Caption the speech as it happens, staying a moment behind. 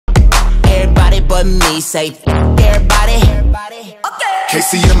everybody but me. Say everybody. Okay.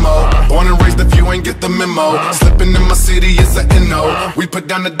 KCMO, born and raised if you ain't get the memo. Slipping in my city is a NO. We put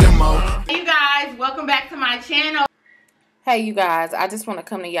down the demo. Hey you guys, welcome back to my channel. Hey you guys, I just want to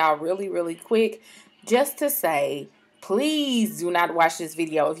come to y'all really quick just to say, please do not watch this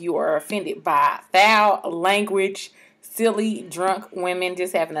video if you are offended by foul language, silly, drunk women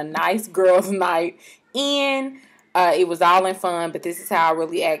just having a nice girls' night. It was all in fun, but this is how I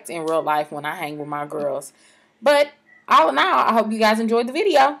really act in real life when I hang with my girls. But all in all, I hope you guys enjoyed the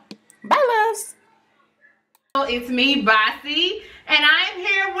video. Bye, loves. It's me, Bossy, and I'm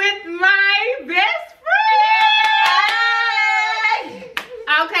here with my best friend.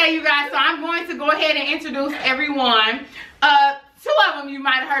 Okay, you guys, so I'm going to go ahead and introduce everyone. Two of them you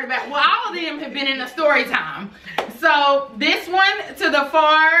might have heard about. Well, all of them have been in a story time. So this one to the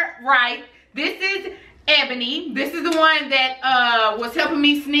far right, this is Ebony. This is the one that was helping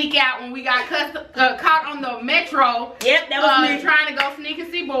me sneak out when we got caught on the metro. Yep, that was me. Trying to go sneak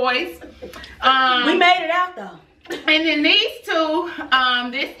and see boys. We made it out though. And then these two,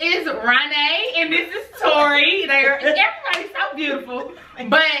 this is Renee and this is Tori. Everybody's so beautiful.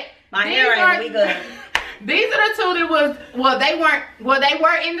 But my hair ain't we good. These are the two that was they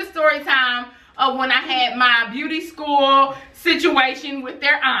were in the story time of when I had my beauty school situation with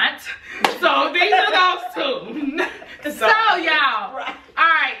their aunt. So these are those two. So y'all,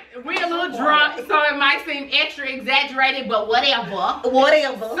 alright, we're a little drunk, so it might seem extra exaggerated, but whatever.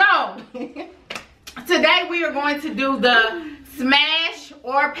 So today we are going to do the smash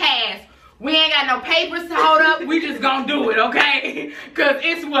or pass. We ain't got no papers to hold up. We just gonna do it, okay? Cause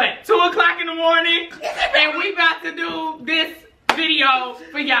it's what, 2 o'clock in the morning, and we about to do this video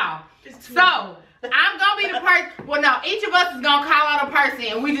for y'all. So I'm gonna be the person. Well, no, each of us is gonna call out a person,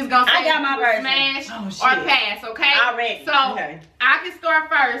 and we just gonna say smash or pass, okay? Already. So I can start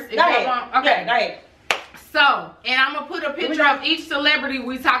first. If go ahead. Want. Okay, yeah, go ahead. So, and I'm gonna put a picture of each celebrity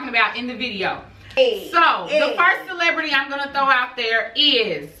we're talking about in the video. Hey. So the first celebrity I'm gonna throw out there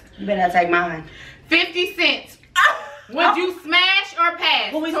is. You better take mine. 50 Cent. Would you smash or pass?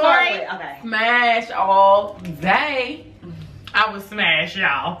 Who we Tori? start with? Okay. Smash all day. I would smash,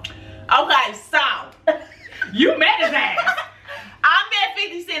 y'all. Okay, so You met his ass. I met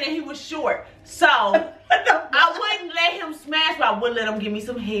 50 Cent and he was short. So I wouldn't let him smash, but I would let him give me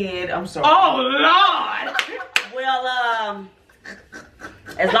some head. I'm sorry. Oh Lord. Well,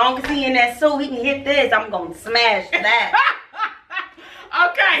 as long as he in that suit, he can hit this. I'm gonna smash that.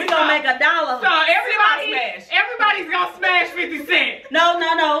 Okay. We gonna make $1. So everybody's gonna smash 50 Cent.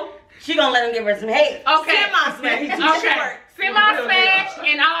 No. She gonna let him give her some head. Okay. Semi-smash. He's too short. Semi-smash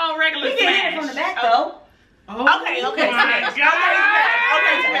and all regular He smash. can hit it from the back though. Oh, Okay, my smash. God.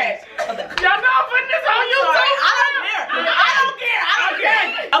 Okay, smash. Okay. Y'all know I'm putting this on YouTube. I don't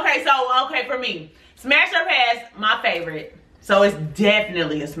care. Okay, so for me, smash or pass, my favorite. So it's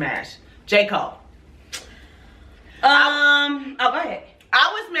definitely a smash. J. Cole. Go ahead.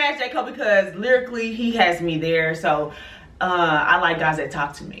 I would smash J. Cole because lyrically he has me there. So I like guys that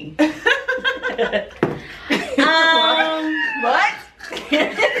talk to me. What?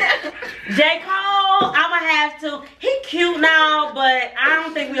 J. Cole, I'ma have to. He cute now, but I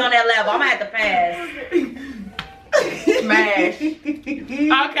don't think we on that level. I'ma have to pass. Smash.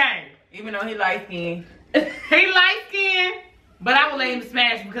 Okay. Even though he light skinned. He light skinned, but I would let him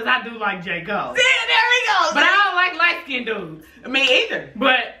smash because I do like J. Cole. See, there we go. But I don't like light skinned dudes. Me either.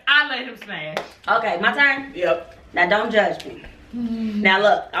 But I let him smash. Okay, my turn. Yep. Now don't judge me. Now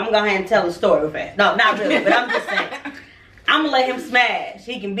look, I'm gonna go ahead and tell the story real fast. No, not really, but I'm just saying. I'm gonna let him smash.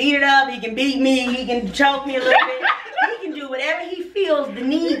 He can beat it up, he can beat me, he can choke me a little bit. He can do whatever he feels the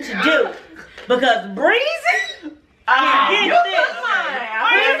need to do. Because Breezy can get this.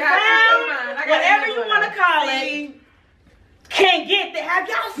 Whatever you want to call it, can't get that. Have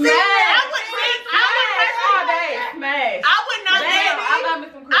y'all seen that?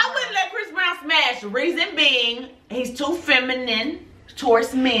 I wouldn't let Chris Brown smash. Reason being, he's too feminine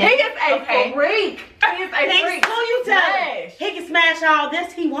towards men. He is a freak. He is a freak. Who you telling? He can smash all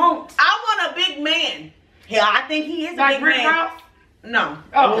this, he won't. I want a big man. Yeah, I think he is a Like big Rick man. Ross? No.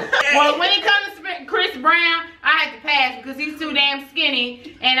 Oh. Well, when it comes to Chris Brown, I had to pass because he's too damn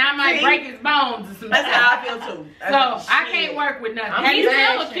skinny and I might break his bones or something. That's how I feel too. So I can't work with nothing. Have He's you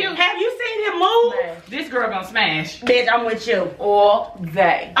hella seen- cute. Have you seen him move? This girl gonna smash. Bitch, I'm with you. All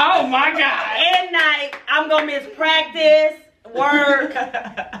day. Oh my God. At night, I'm gonna miss practice, work.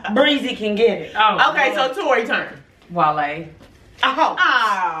 Breezy can get it. Oh. Okay, so Tori turn. Wale. Oh.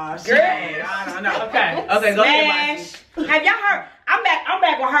 Ah, shit. Girl. I don't know. Okay. Okay, go ahead, Smash. Have y'all heard? I'm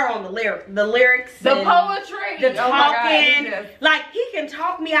back with her on the lyrics, The and poetry, the talking. God, like he can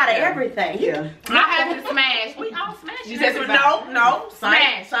talk me out of everything. Yeah. I have to smash. We all smash. You said no.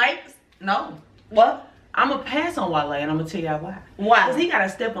 Smash. Psych. No. What? I'm gonna pass on Wale, and I'm gonna tell y'all why. Why? Because he gotta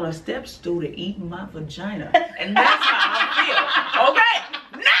step on a step stool to eat my vagina, and that's how I feel.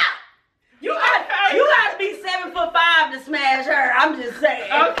 Okay. Now. You gotta be 7'5" to smash her. I'm just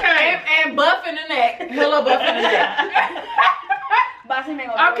saying. Okay. and buff in the neck. Hello, buff in the neck. Bossy man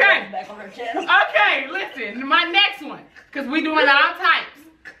gonna Okay. back on her channel. Okay, listen. My next one, because we doing all types.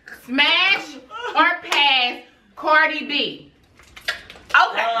 Smash or pass Cardi B.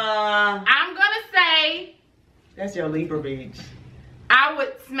 Okay. I'm gonna say That's your Libra beach. I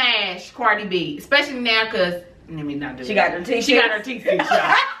would smash Cardi B, especially now because let me not do She it. got her teeth. She got her teeth fixed,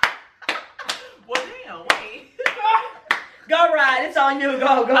 y'all. Well, damn. Wait. Go ride. It's on you.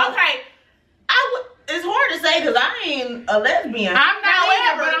 Go. Okay. It's hard to say because I ain't a lesbian. I'm not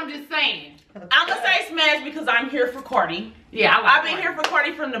either, However, but I'm just saying. I'm gonna say smash because I'm here for Cardi. Yeah, I like I've been here for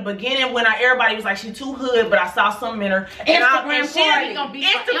Cardi from the beginning when everybody was like she too hood, but I saw something in her. Instagram She Cardi. Gonna be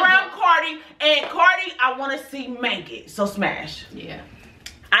Instagram forever. Cardi and Cardi. I want to see make it. So smash. Yeah.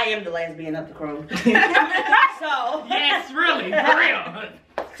 I am the lesbian of the crew. So Yes, really, for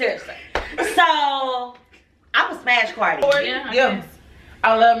real. seriously. So I would smash Cardi. Yeah.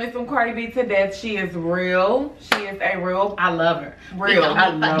 I love me some Cardi B to death. She is real. She is a real. I love her. Real. I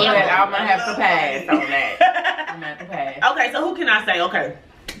love But her. I'm gonna have to pass on that. I'm gonna have to pass. Okay, so who can I say? Okay.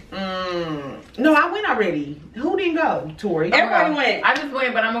 No, I went already. Who didn't go? Tori. Everybody went. I just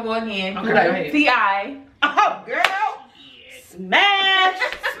went, but I'm gonna go again. Okay, go ahead. T.I. Oh, girl. Smash.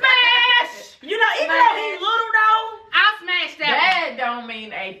 Smash! You know, even though he's little though, I'll smash that That don't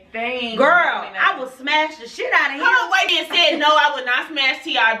mean a thing. girl, Don't mean I will smash the shit out of him. Hold on, wait, and said no, I would not smash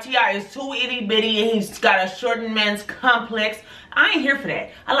T.I. T.I. is too itty bitty and he's got a shortened man's complex. I ain't here for that.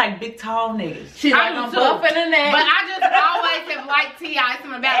 I like big tall niggas. She I like do I'm too. buff in the neck. But I just always have liked T.I.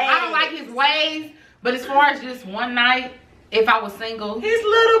 Something about him. I don't like his ways, but as far as just one night, if I was single, His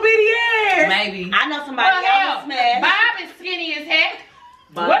little bitty ass. maybe. I know somebody Well, I hell, would smash. Bob is skinny as heck.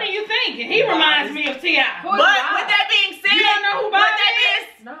 Bob- What do you think? He reminds me of T.I. But with that being said, You don't know who Bob with that is?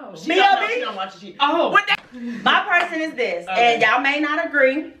 being- no. She don't know, B.O.B.? she don't watch the shit. Oh. With that, My person is this, Okay. and y'all may not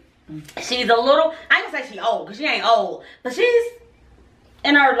agree. She's a little, I ain't gonna say she old, because she ain't old, but she's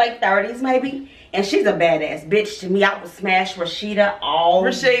in her late 30s maybe, and she's a badass bitch to me. I would smash Rashida all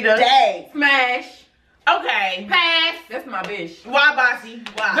Rashida. day. Smash. okay. Pass. That's my bitch. Why, Bossy?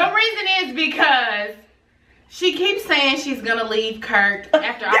 The Why? reason is because she keeps saying she's gonna leave Kurt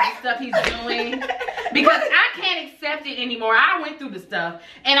after all the stuff he's doing. Because I can't accept it anymore. I went through the stuff,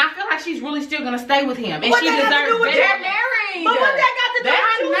 and I feel like she's really still gonna stay with him, and What she that got to deserves do with better. that? Married. But what that got to do I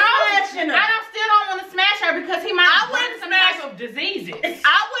with you smashing know. her? I still don't want to smash her because he might I have wouldn't some smash- type of diseases.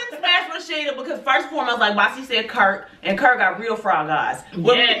 I wouldn't smash Rashida because first and foremost, like Bossy said, Kurt, and Kurt got real frog eyes.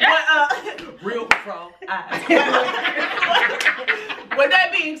 Real frog eyes. With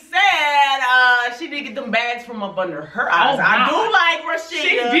that being said, she did get them bags from up under her eyes. Oh, I God. do like Rashida.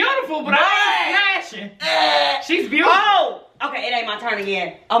 She's beautiful, but I ain't smashing. She's beautiful. Oh, okay, it ain't my turn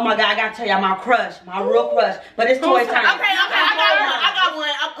again. Oh my God, I gotta tell y'all my crush, my real crush. But it's Toy's turn. Okay, I got one.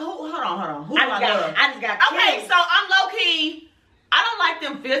 Hold on. Who do I love? I just got Okay, two. so I'm low key. I don't like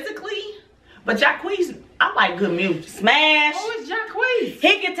them physically, but Jacquees, I like good music. Smash. Who is Jacquees?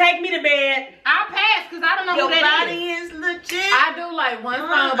 He can take me to bed. I'll pass because I don't know Your who that body is. is legit. I do like one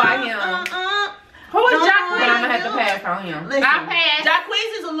song by him. Who is But I'm Jacquees? gonna have to pass on him. Listen, I'll pass.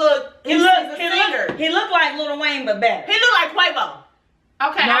 Jacquees is a look. He look like Lil Wayne, but better. He look like Quavo.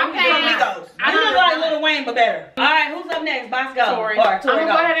 Okay, No, I'll he pass. Migos. I He don't look know. like Lil Wayne, but better. All right, who's up next? Boss go. Tori. Or I'm Tori gonna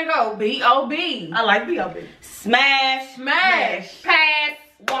go. go ahead and go. B.O.B. I like B.O.B. Smash. Smash. Pass.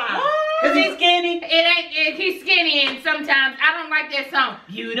 Why? Cause he's skinny. He's skinny, and sometimes I don't like that song.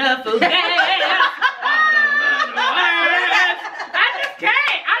 Beautiful girl. I just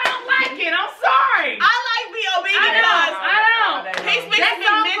can't. I don't like it. I'm sorry. I like B.O.B. I because don't. he speaks That to me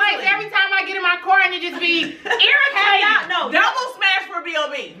song plays mentally. every time I get in my car, and it just be irritating. No. Double smash for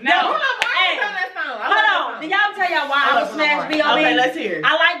B.O.B. No. Hey, that song. hold on. Did y'all tell y'all why I would smash B.O.B.? Okay, let's hear it.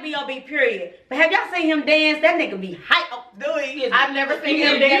 I like B.O.B. period. But have y'all seen him dance? That nigga be hype. Do it. I've never seen You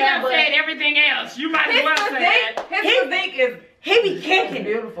him done dance, but said everything else. You might as his well say that. physique is He be kicking it.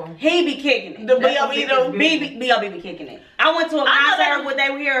 beautiful. He be kicking it. The B.O.B. though. B.O.B. be kicking it. I went to a I know concert that- when they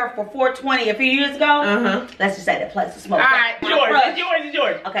were here for 420 a few years ago. Uh-huh. Let's just say that place was smoke. All right, My Yours. crush. It's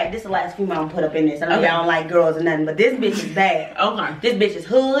yours. Okay, this is the last female I'm put up in this. I know Okay. y'all don't like girls or nothing, but this bitch is bad. Okay. This bitch is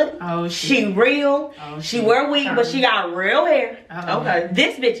hood. Oh, She real. She wear weave, but she got real hair. Okay.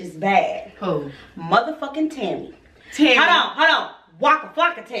 This bitch is bad. Who? Motherfucking Tammy. Tammy. Hold on. Waka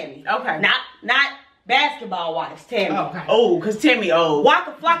Flocka Tammy. Okay. Not basketball wives Tammy. Okay. Oh, cause Tammy old.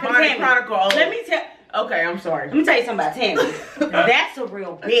 Waka Flocka Bonnie Tammy. Chronicle old. Let me tell. Okay, I'm sorry. Let me tell you something about Tammy. That's a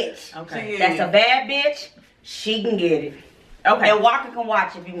real bitch. Okay. That's a bad bitch. She can get it. Okay. And Walker can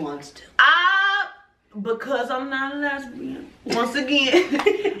watch if he wants to. Because I'm not a lesbian. Once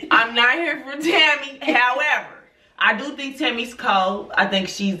again, I'm not here for Tammy. However, I do think Tammy's cold. I think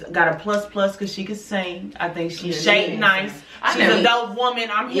she's got a plus because she can sing. I think she's shaped nice. She's a dope woman.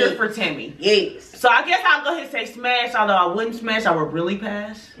 I'm here for Tammy. Yes. So I guess I'll go ahead and say smash. Although I wouldn't smash, I would really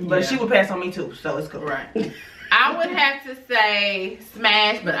pass. But she would pass on me too. So it's cool. Right. I would have to say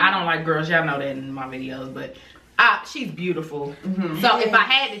smash, but I don't like girls. Y'all know that in my videos, but she's beautiful. So if I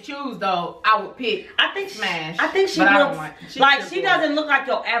had to choose though, I would pick smash. I think she but looks like she doesn't look like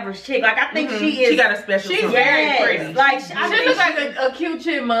your average chick. Like I think she is. She got a special. She's something. very pretty. Like She looks like a cute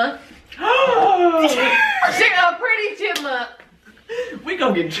chipmunk. She a pretty chipmunk. We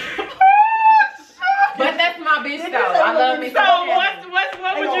gonna get. But that's my bitch though. I love me. So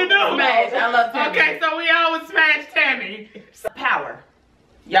what would you do? Smash. I love Tammy. Okay, so we all would smash Tammy. Power.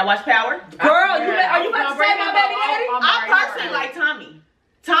 Y'all watch Power? Girl, are you about to say my baby daddy? I personally like Tommy.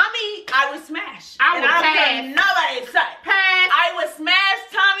 Tommy, I would smash. I would don't pass. care nobody say. Pass. I would smash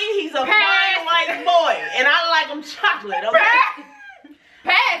Tommy. He's a fine white boy, and I like him chocolate. Okay.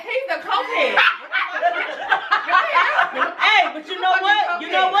 Pass. He's a cokehead. Hey, but you know what? You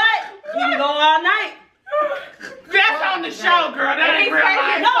know what? You can go all night. That's on the show, girl. That ain't real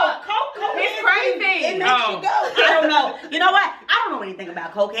life. No, coke. He's crazy. It makes you go. I don't know. You know what? I don't know anything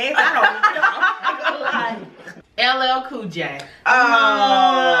about cokeheads. I don't know. LL Cool J. Pass.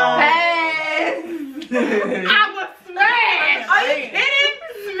 I would smash. Are you kidding?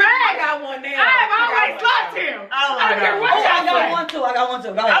 Smash. I got one there. I have always loved him. Oh my I don't care God. what I y'all got say. one too. I got one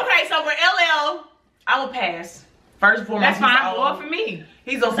too. Go ahead. Okay, so for LL, I would pass. First and foremost, That's fine. he's Boy old. for me.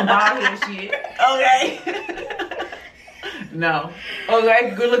 He's on some bald head shit. Okay. No.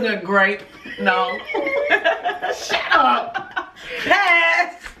 Okay, good looking grape. No. Shut up.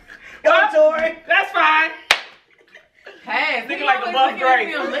 Pass. Go, Tori. That's fine. Pass. Looking like a buff grape.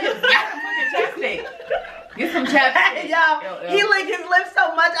 Get some chapstick. Get some chapstick. Y'all, he licked his lips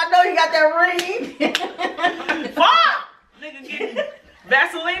so much, I know he got that ring. Fuck! Nigga getting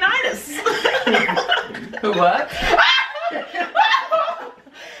Vaselinitis. What?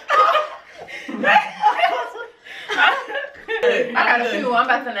 I got a few. I'm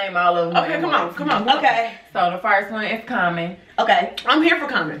about to name all of them. Okay, come on. Okay. So the first one is Common. Okay. I'm here for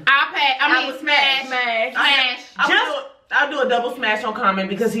Common. I would smash. I'll do a double smash on Common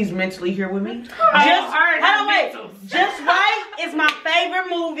because he's mentally here with me. Just Right is my favorite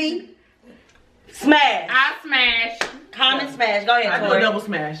movie. Smash. I smash. Common smash. Go ahead, I do a Tori. double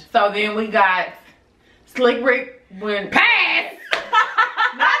smash. So then we got Slick Rick when pass.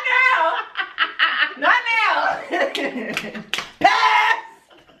 Not now. Not now. Pass.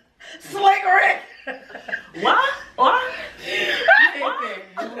 Slick Rick. What?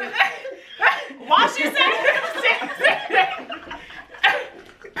 Why she say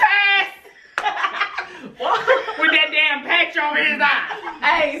Pass. with that damn patch over his eye?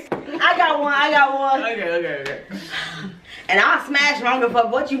 Hey. I got one. Okay. And I'll smash him. I don't give a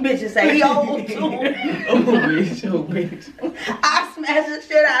fuck what you bitches say. He old too. Oh bitch. I smash the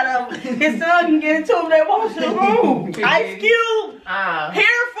shit out of him. His son can get into him. They want to the room. Ice Cube.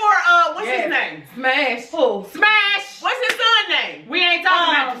 Here for what's his name? Smash. Who? Smash. What's his son's name? We ain't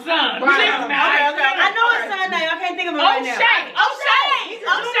talking about the son. We Right. talking about Okay. I know his son's name. I can't think of it right now. O'Shea.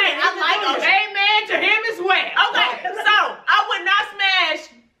 I like O'Shea. Amen to him as well. Okay, so I would not smash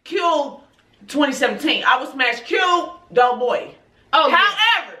Q 2017. I would smash Q Dope Boy. Oh,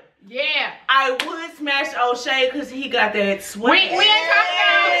 However, yeah. I would smash O'Shea because he got that sweat. We ain't talking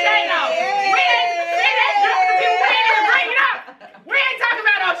about O'Shea though. We ain't bring it up. We ain't talking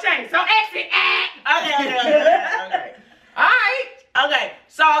about O'Shea. So exit. Okay. Alright. Okay,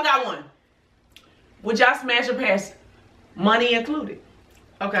 so I got one. Would y'all smash or pass? Money included.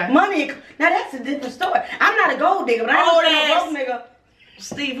 Okay. Money. Now that's a different story. I'm not a gold digger, but I Old ain't no ass. broke nigga.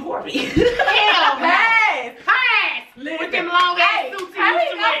 Steve Harvey. Hell, pass. With them long ass suits How he he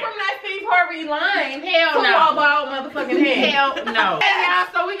used to go wear. from that Steve Harvey line? Hell no. Football ball motherfucking head. Hell no. Hey y'all,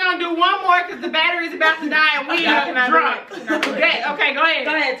 so we gonna do one more because the battery's about to die and we are drunk. Okay, go ahead.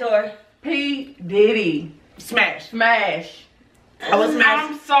 Go ahead, Tori. P. Diddy. Smash. Smash. I was smash.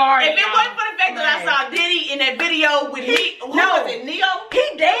 I'm sorry. If it wasn't for the fact that I saw Diddy in that video with who was it, Neo?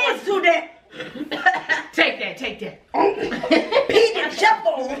 He danced to that. Take that. Pete and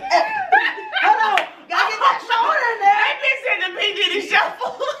Shuffle. Hold on. Gotta get that shoulder in there. That bitch said the P Diddy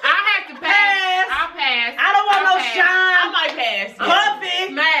shuffle. I have to pass. I'll pass. I don't want no I shine. might pass. But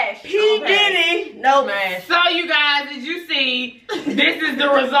the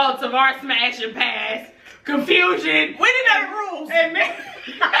results of our smash and pass. Confusion. We didn't know the rules. And,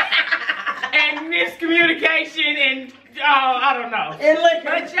 and miscommunication and, I don't know.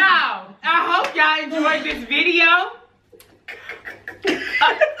 But y'all, I hope y'all enjoyed this video.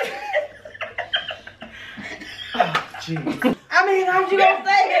 I mean, how'd you gonna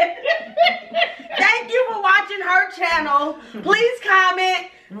say it? Thank you for watching her channel. Please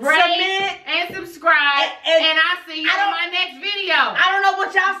comment, Rate, submit, and